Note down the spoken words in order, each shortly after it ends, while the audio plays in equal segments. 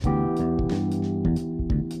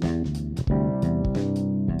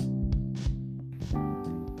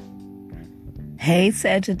Hey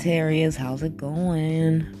Sagittarius, how's it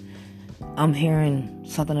going? I'm hearing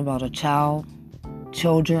something about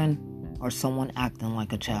children, or someone acting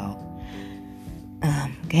like a child.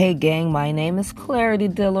 Hey gang, my name is Clarity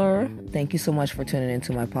Diller. Thank you so much for tuning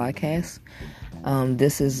into my podcast.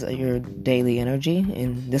 This is your daily energy,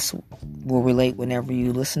 and this will relate whenever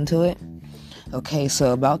you listen to it. Okay,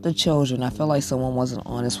 so about the children, I feel like someone wasn't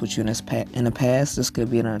honest with you in the past. This could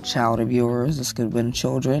be a child of yours, this could have been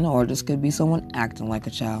children, or this could be someone acting like a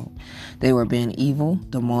child. They were being evil,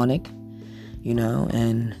 demonic,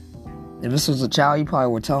 and if this was a child, you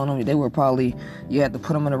probably were telling them, you had to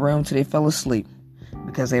put them in a room till they fell asleep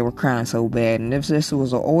because they were crying so bad. And if this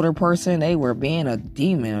was an older person, they were being a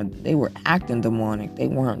demon, they were acting demonic. They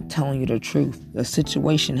weren't telling you the truth. The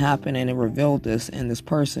situation happened and it revealed this in this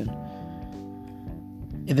person.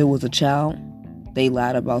 If it was a child, they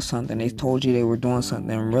lied about something. They told you they were doing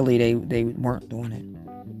something, and really they weren't doing it.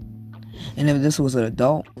 And if this was an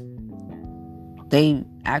adult, they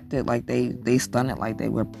acted like they stunted like they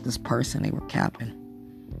were this person. They were capping.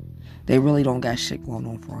 They really don't got shit going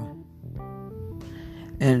on for them.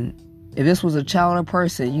 And if this was a child or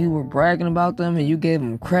person, you were bragging about them and you gave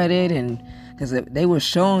them credit, and because they were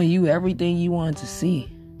showing you everything you wanted to see,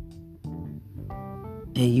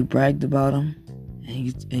 and you bragged about them.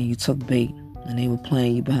 And you took bait, and they were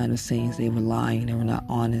playing you behind the scenes. They were lying. They were not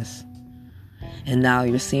honest. And now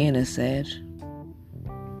you're seeing this, Sag.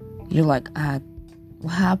 You're like,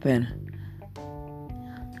 what happened?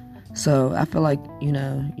 So I feel like,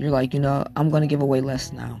 you're like, I'm going to give away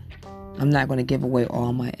less now. I'm not going to give away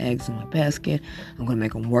all my eggs in my basket. I'm going to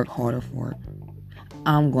make them work harder for it.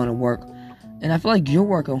 I'm going to work. And I feel like you're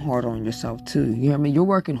working hard on yourself, too. You know what I mean? You're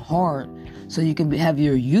working hard so you can have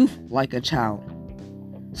your youth like a child.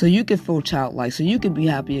 So you can feel childlike, so you can be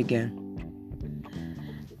happy again.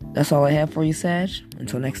 That's all I have for you, Sag.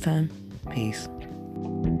 Until next time, peace.